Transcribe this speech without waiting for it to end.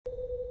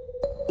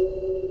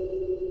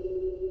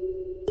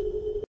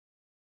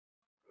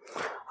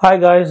Hi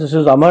guys, this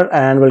is Amar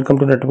and welcome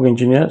to Network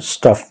Engineer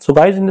Stuff. So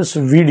guys, in this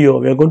video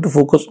we are going to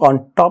focus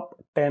on top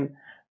 10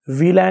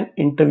 VLAN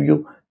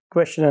interview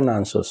question and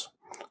answers.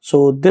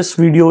 So this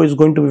video is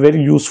going to be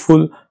very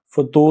useful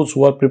for those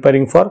who are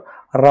preparing for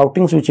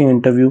routing switching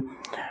interview,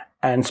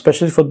 and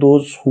especially for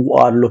those who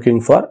are looking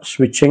for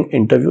switching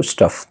interview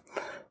stuff.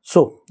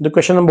 So the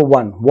question number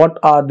 1, what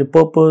are the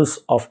purpose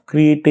of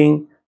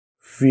creating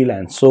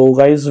VLAN? So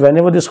guys,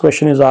 whenever this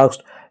question is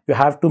asked, you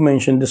have to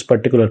mention this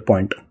particular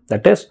point,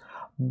 that is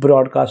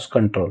broadcast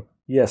control.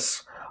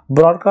 Yes,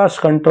 broadcast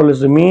control is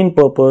the main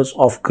purpose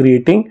of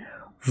creating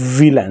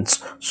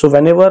VLANs. So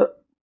whenever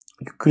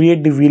you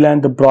create the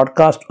VLAN, the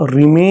broadcast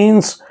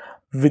remains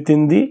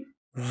within the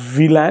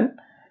VLAN,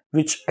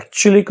 which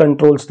actually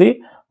controls the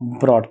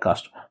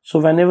broadcast. So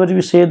whenever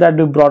we say that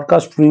the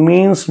broadcast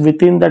remains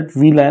within that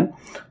VLAN,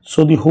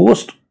 so the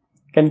host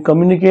can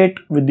communicate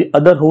with the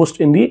other host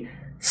in the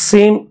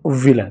same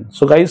VLAN.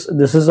 So guys,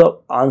 this is a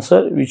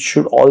answer which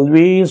should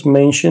always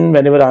mention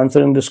whenever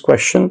answering this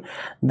question,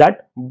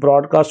 that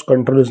broadcast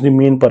control is the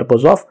main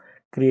purpose of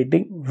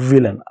creating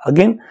VLAN.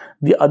 Again,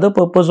 the other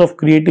purpose of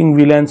creating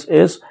VLANs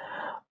is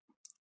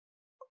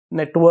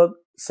network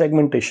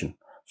segmentation.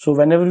 So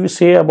whenever we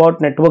say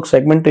about network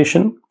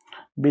segmentation,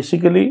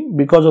 basically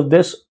because of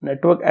this,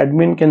 network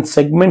admin can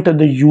segment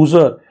the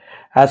user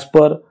as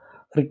per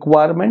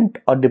requirement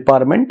or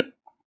department.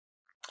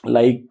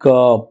 Like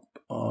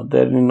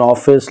there in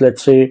office,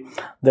 let's say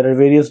there are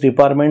various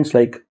departments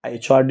like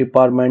HR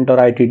department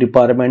or IT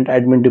department,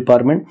 admin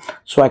department.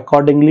 So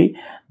accordingly,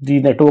 the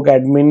network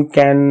admin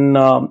can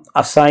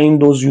assign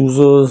those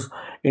users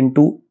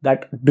into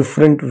that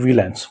different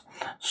VLANs.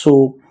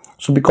 So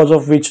because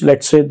of which,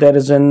 let's say there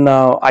is an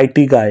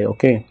IT guy,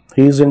 okay,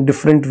 he is in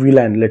different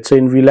VLAN, let's say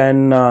in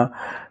VLAN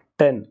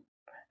 10,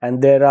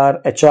 and there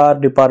are HR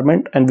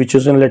department and which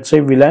is in, let's say,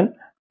 VLAN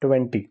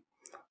 20.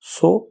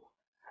 So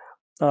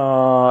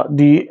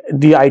the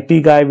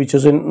IT guy which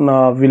is in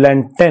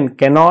VLAN 10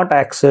 cannot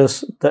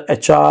access the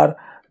HR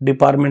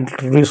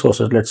department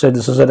resources. Let's say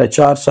this is an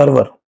HR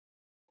server.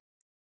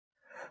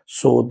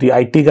 So the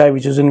IT guy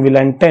which is in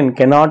VLAN 10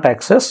 cannot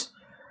access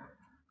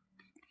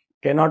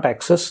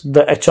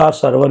the HR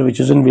server which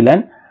is in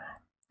VLAN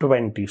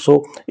 20.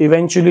 So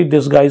eventually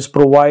this guy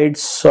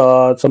provides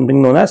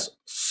something known as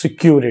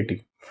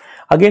security.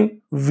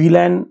 Again,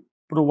 VLAN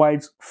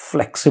provides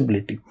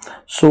flexibility.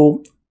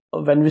 So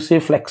when we say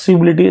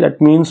flexibility,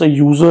 that means a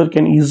user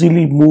can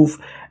easily move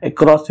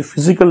across the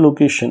physical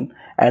location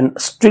and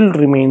still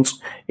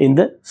remains in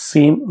the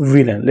same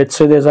VLAN. Let's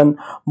say there's a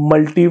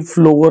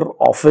multi-floor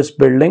office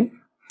building.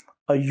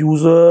 A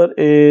user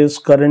is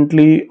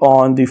currently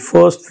on the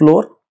first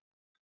floor,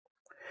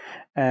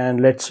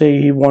 and let's say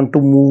he want to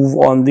move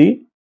on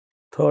the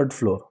third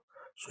floor.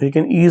 So he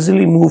can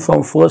easily move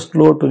from first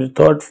floor to the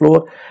third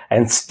floor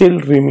and still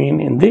remain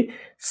in the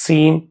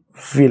same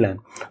VLAN.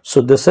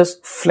 So this is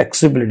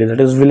flexibility, that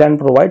is VLAN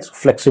provides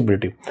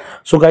flexibility.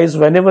 So guys,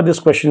 whenever this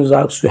question is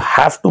asked, you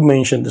have to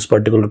mention this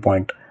particular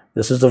point.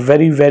 This is a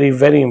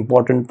very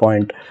important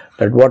point,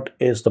 that what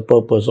is the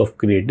purpose of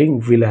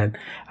creating VLAN,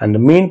 and the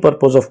main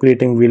purpose of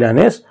creating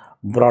VLAN is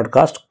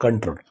broadcast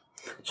control.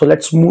 So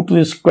let's move to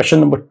this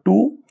question number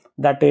 2,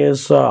 that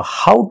is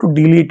how to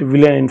delete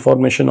VLAN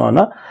information on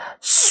a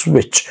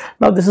switch.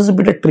 Now this is a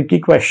bit a tricky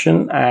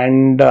question,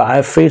 and I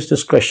have faced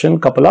this question a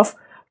couple of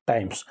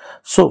times.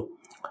 So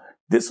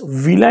this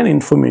VLAN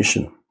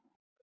information,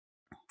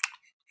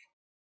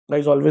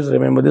 guys, always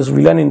remember this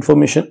VLAN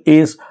information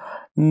is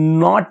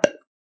not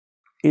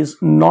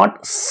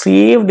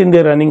saved in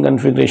the running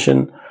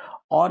configuration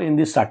or in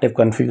the static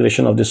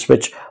configuration of the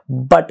switch,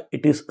 but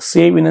it is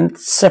saved in a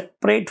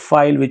separate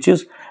file which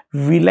is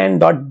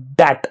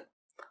vlan.dat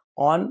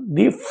on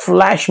the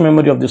flash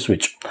memory of the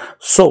switch.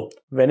 So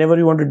whenever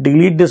you want to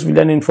delete this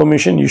VLAN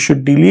information, you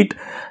should delete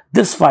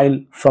this file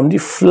from the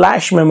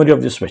flash memory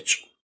of the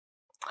switch.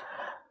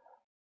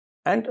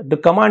 And the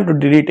command to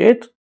delete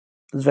it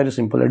is very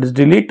simple. It is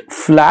delete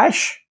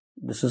flash.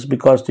 This is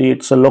because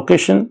it's a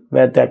location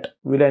where that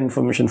VLAN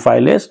information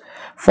file is,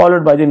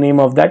 followed by the name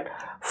of that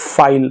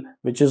file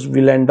which is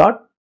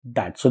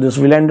vlan.dat. So this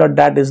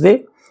vlan.dat is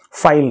the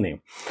file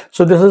name.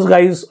 So this is,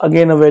 guys,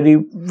 again a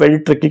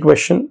very tricky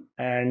question,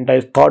 and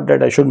I thought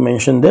that I should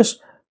mention this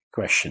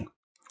question.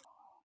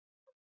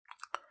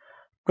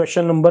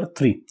 Question number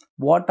 3,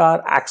 what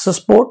are access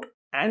port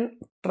and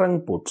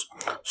trunk ports?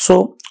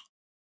 So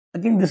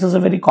again, this is a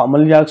very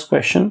commonly asked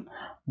question,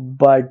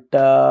 but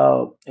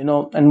you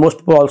know, and most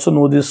people also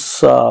know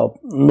this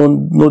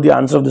know the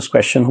answer of this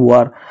question who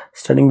are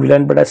studying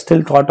VLAN, but I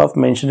still thought of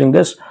mentioning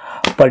this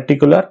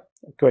particular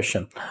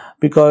question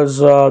because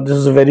this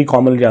is a very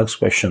commonly asked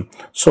question.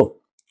 So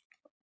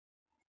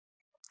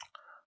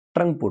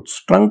trunk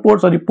ports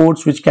are the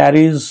ports which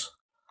carries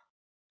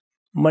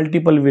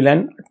multiple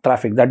VLAN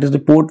traffic. That is the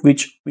port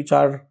which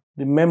are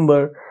the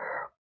member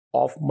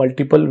of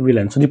multiple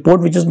VLAN. So the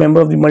port which is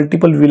member of the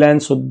multiple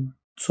VLAN,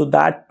 so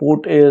that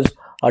port is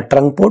a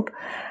trunk port,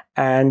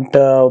 and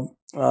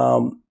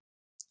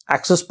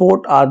access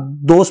port are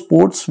those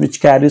ports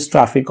which carries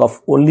traffic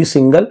of only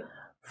single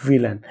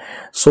VLAN.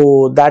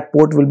 So that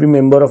port will be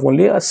member of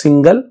only a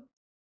single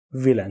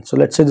VLAN. So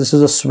let's say this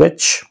is a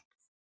switch.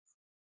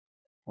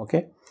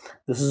 Okay,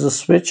 this is a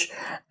switch,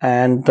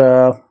 and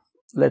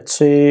let's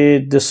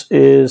say this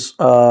is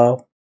a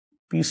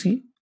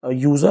PC, a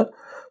user.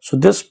 So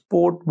this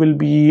port will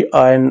be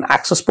an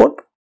access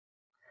port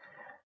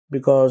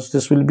because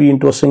this will be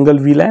into a single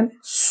VLAN.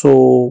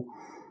 So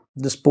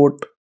this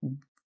port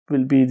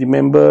will be the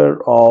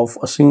member of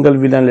a single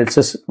VLAN, let's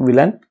say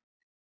VLAN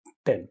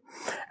 10.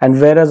 And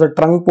whereas a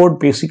trunk port,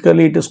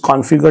 basically it is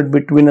configured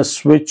between a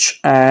switch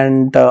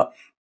and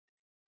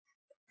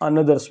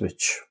another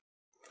switch,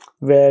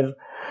 where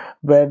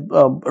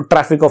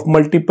traffic of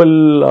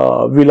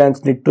multiple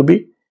VLANs need to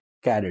be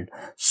carried.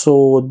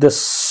 So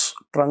this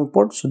trunk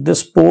port, so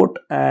this port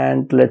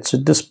and let's say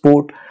this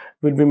port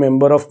will be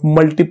member of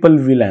multiple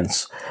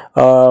VLANs,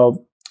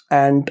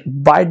 and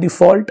by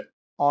default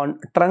on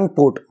trunk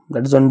port,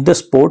 that is on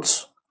this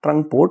ports,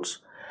 trunk ports,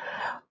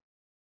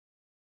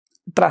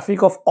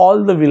 traffic of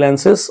all the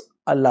VLANs is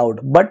allowed,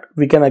 but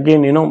we can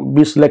again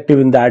be selective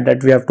in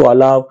that we have to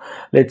allow,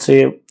 let's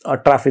say, a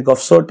traffic of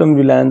certain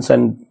VLANs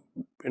and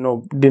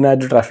deny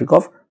the traffic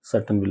of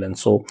certain VLANs.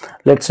 So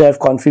let's say I've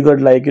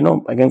configured, like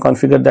I can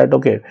configure that,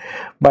 okay,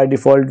 by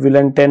default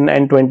VLAN 10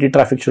 and 20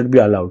 traffic should be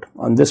allowed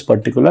on this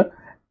particular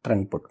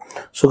trunk port.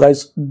 So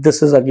guys,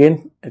 this is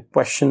again a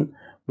question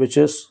which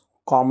is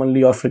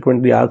commonly or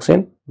frequently asked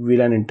in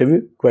VLAN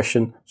interview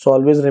question. So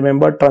always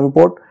remember, trunk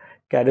port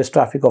carries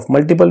traffic of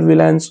multiple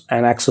VLANs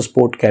and access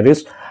port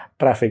carries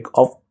traffic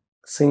of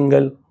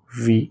single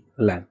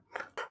VLAN.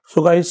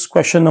 So guys,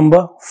 question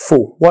number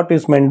 4, what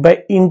is meant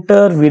by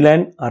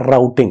inter-VLAN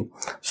routing?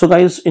 So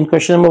guys, in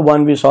question number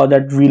 1 we saw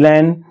that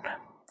VLAN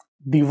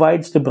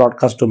divides the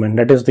broadcast domain,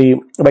 that is,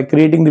 by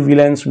creating the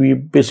VLANs we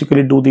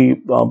basically do the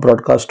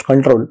broadcast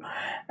control,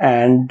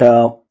 and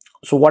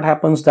so what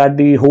happens that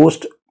the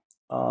host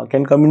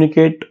can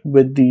communicate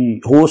with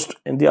the host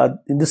in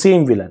the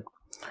same VLAN.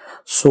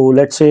 So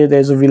let's say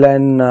there's a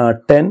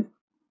VLAN 10,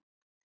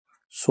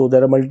 so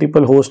there are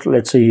multiple hosts,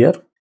 let's say here,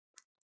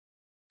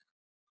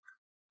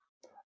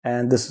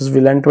 and this is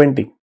VLAN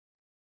 20.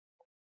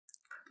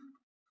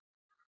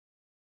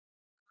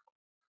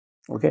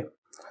 Okay,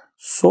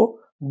 so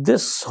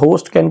this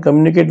host can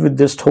communicate with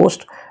this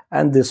host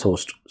and this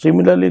host.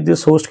 Similarly,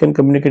 this host can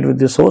communicate with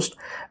this host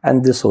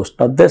and this host.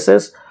 Now this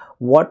is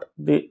what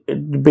the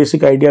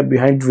basic idea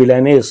behind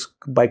VLAN is.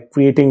 By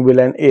creating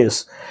VLAN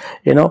is,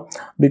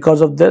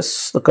 because of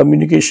this, the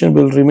communication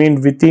will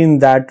remain within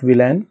that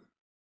VLAN.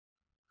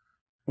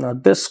 Now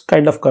this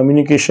kind of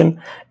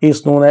communication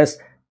is known as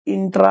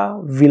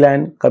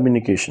intra-VLAN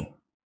communication.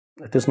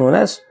 It is known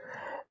as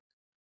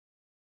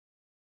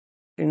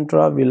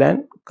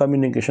intra-VLAN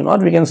communication, or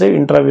we can say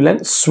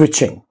intra-VLAN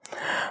switching,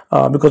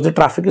 because the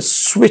traffic is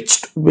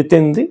switched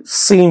within the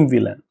same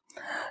VLAN.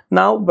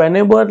 Now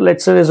whenever,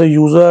 let's say, there's a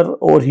user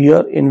over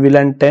here in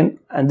VLAN 10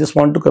 and this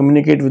want to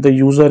communicate with the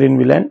user in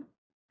VLAN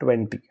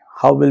 20,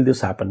 how will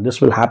this happen? This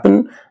will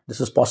happen,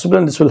 this is possible,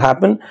 and this will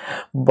happen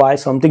by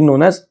something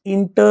known as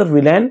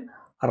inter-VLAN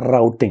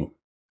routing.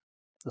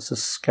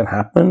 This can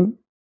happen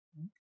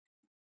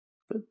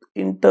with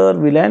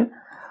inter-VLAN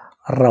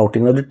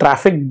routing. Now the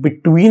traffic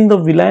between the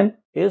VLAN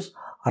is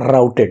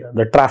routed,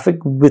 the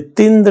traffic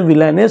within the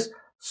VLAN is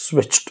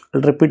switched.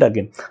 I'll repeat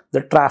again,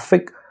 the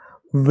traffic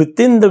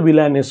within the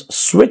VLAN is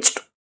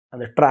switched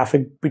and the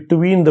traffic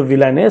between the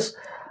VLAN is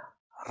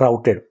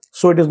routed.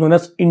 So it is known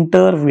as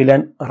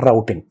inter-VLAN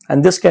routing,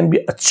 and this can be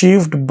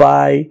achieved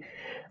by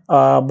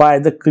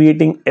either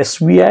creating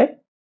SVI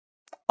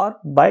or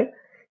by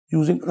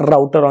using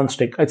router on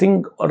stick. I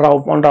think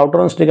on router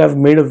on stick I've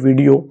made a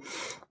video.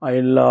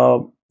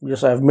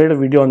 I've made a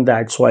video on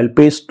that, so I'll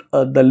paste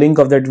the link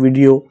of that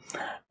video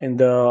in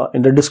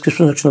the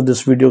description section of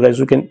this video, guys.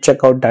 You can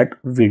check out that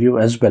video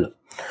as well.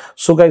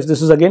 So guys,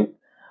 this is again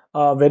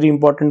a very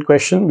important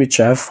question which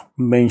I have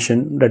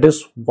mentioned, that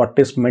is, what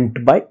is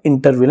meant by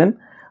inter-VLAN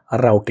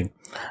routing.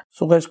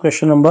 So guys,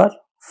 question number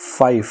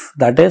 5,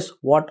 that is,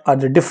 what are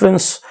the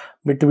difference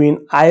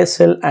between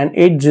ISL and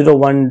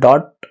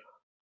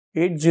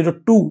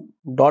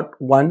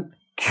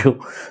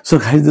 802.1q? So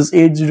guys, this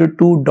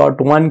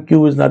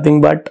 802.1q is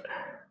nothing but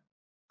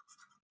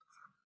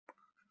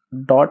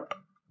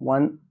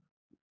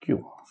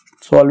 .1q.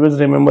 So always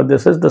remember,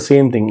 this is the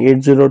same thing.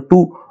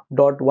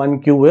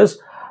 802.1q is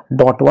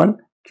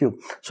 .1q.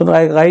 So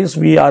now guys,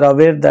 we are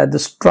aware that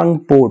this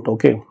trunk port,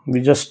 okay, we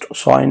just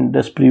saw in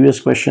this previous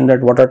question that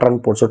what are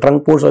trunk ports. So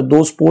trunk ports are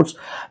those ports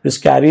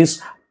which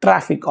carries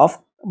traffic of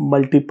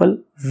multiple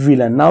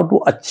VLAN. Now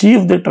to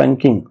achieve the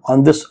trunking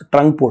on this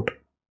trunk port,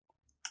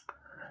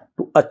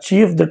 to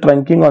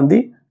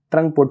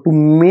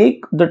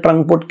make the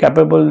trunk port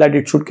capable that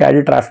it should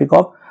carry traffic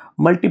of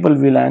multiple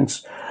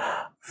VLANs,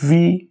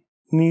 we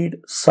need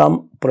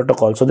some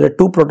protocol. So there are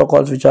two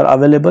protocols which are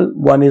available.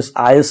 One is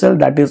ISL,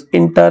 that is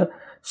inter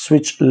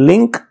switch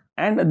link,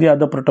 and the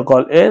other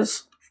protocol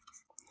is,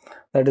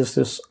 that is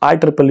this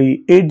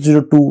IEEE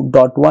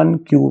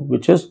 802.1q,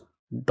 which is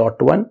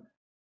 .1q.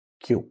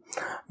 queue.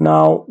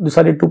 Now these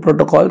are the two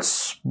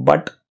protocols,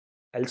 but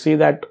I'll say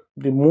that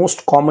the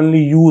most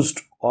commonly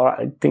used, or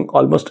I think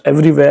almost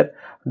everywhere,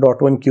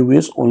 .1 queue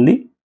is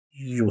only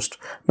used.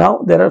 Now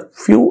there are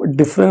few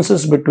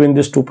differences between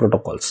these two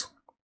protocols.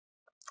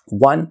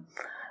 One,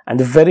 and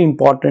the very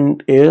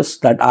important, is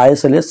that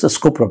ISL is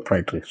Cisco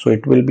proprietary, so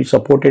it will be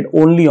supported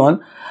only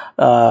on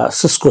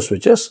Cisco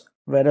switches,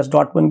 whereas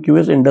 .1 queue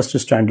is industry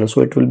standard,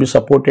 so it will be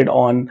supported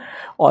on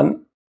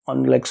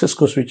like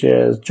Cisco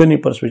switches,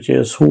 Juniper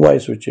switches, Huawei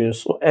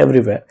switches, so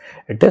everywhere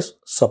it is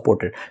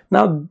supported.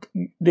 Now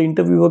the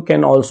interviewer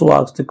can also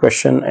ask the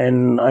question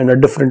in a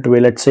different way.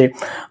 Let's say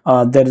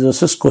there is a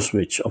Cisco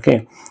switch,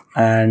 okay,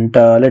 and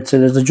let's say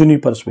there's a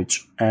Juniper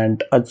switch,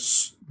 and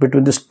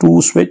between this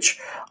two switch,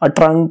 a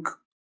trunk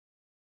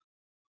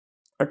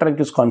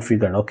is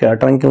configured, okay, a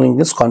trunk link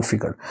is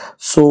configured.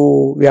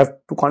 So we have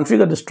to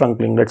configure this trunk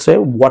link. Let's say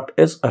what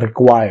is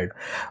required,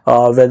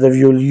 whether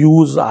you'll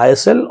use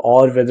ISL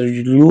or whether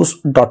you'll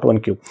use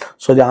 .1 queue.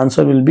 So the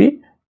answer will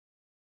be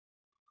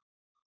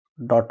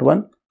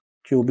 .1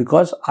 queue,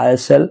 because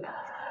ISL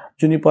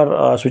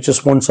Juniper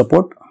switches won't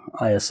support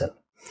ISL.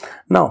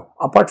 Now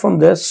apart from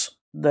this,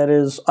 there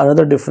is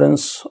another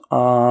difference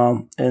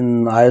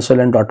in ISL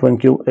and .1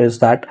 queue, is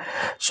that,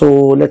 so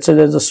let's say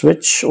there's a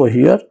switch over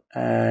here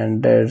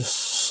and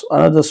there's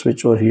another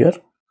switch over here.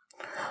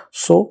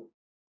 So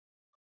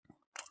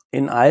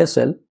in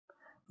ISL,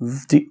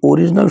 the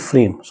original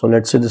frame, so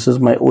let's say this is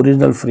my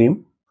original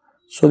frame,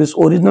 so this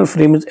original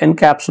frame is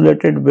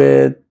encapsulated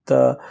with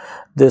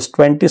this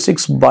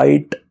 26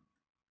 byte,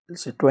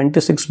 let's say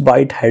 26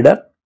 byte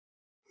header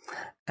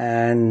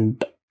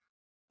and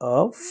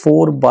 4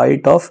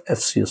 byte of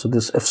FCS. So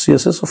this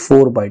FCS is a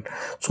 4 byte,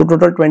 so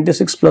total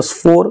 26 plus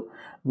 4,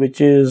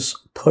 which is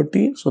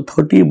 30. So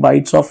 30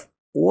 bytes of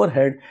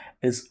overhead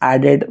is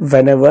added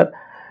whenever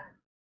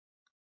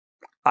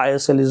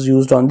ISL is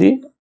used on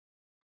the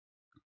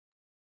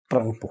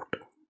trunk port.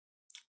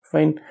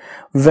 Fine.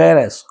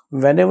 Whereas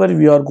whenever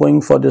we are going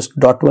for this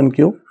 .1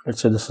 queue, let's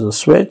say this is a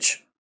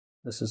switch,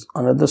 this is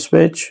another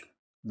switch,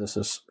 this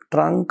is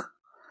trunk.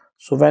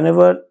 So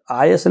whenever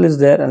ISL is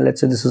there, and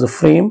let's say this is a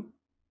frame,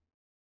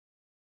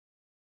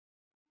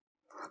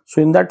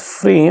 so in that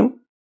frame,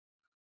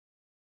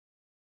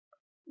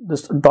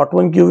 this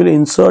 .1 queue will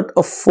insert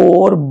a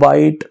 4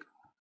 bytes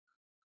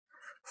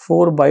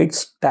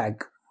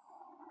tag.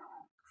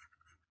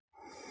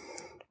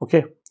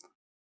 Okay,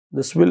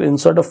 this will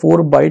insert a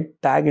 4 byte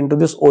tag into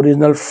this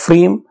original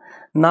frame.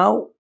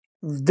 Now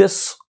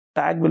this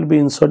tag will be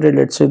inserted.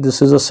 Let's say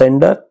this is a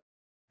sender,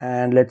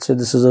 and let's say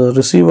this is a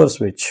receiver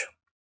switch.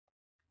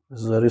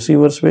 This is a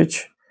receiver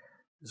switch.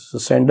 This is a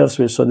sender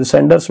switch. So the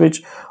sender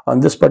switch, on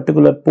this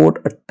particular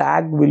port, a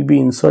tag will be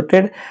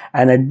inserted,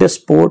 and at this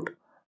port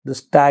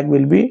this tag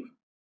will be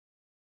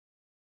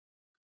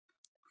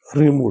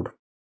removed.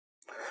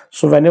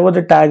 So whenever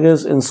the tag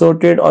is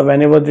inserted or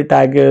whenever the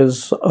tag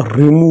is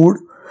removed,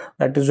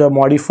 that is, you are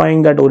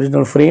modifying that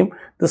original frame,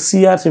 the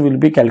CRC will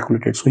be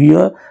calculated. So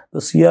here the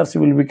CRC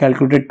will be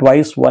calculated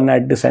twice, one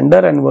at the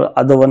sender and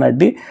other one at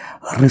the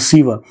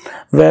receiver.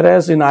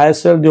 Whereas in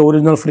ISL, the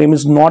original frame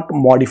is not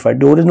modified.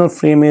 The original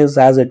frame is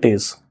as it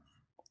is,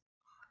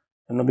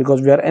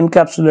 because we are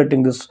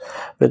encapsulating this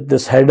with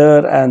this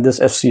header and this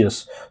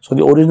FCS. So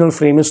the original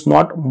frame is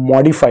not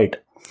modified.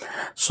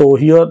 So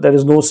here there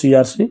is no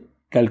CRC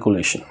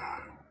calculation.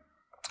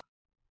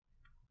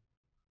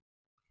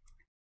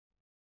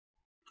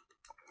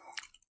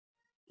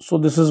 So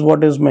this is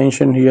what is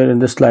mentioned here in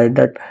this slide,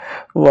 that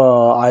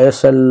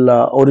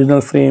ISL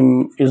original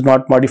frame is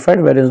not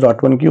modified, whereas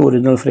 .1 queue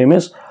original frame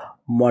is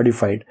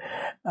modified,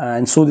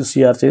 and so the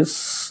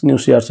new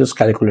CRC is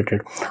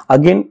calculated.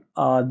 Again,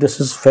 this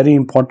is very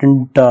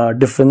important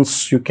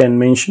difference you can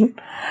mention,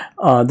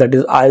 that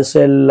is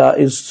ISL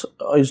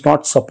is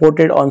not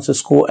supported on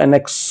Cisco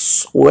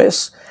NX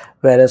OS,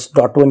 whereas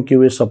 .1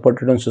 queue is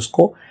supported on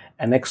Cisco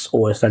NX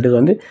OS, that is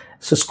on the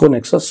Cisco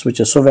Nexus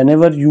switches. So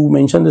whenever you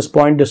mention this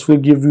point, this will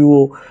give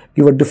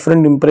a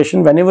different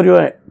impression whenever you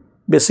are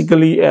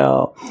basically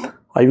I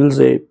will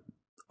say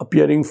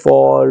appearing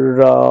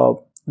for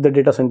the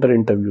data center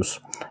interviews,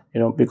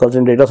 because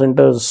in data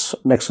centers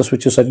Nexus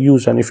switches are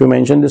used, and if you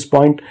mention this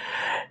point,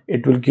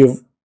 it will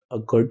give a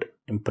good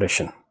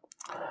impression.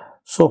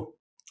 So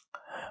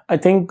I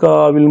think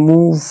we'll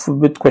move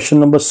with question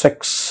number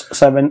 6,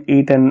 7,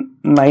 8 and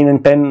 9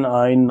 and 10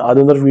 in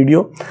another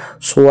video.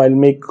 So I'll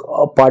make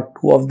a part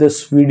 2 of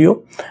this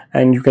video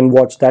and you can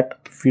watch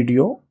that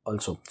video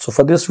also. So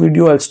for this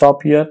video, I'll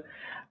stop here.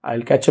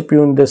 I'll catch up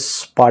you in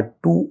this part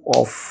 2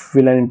 of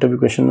Vlan interview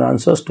question and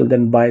answers. Till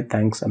then, bye,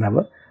 thanks and have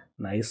a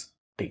nice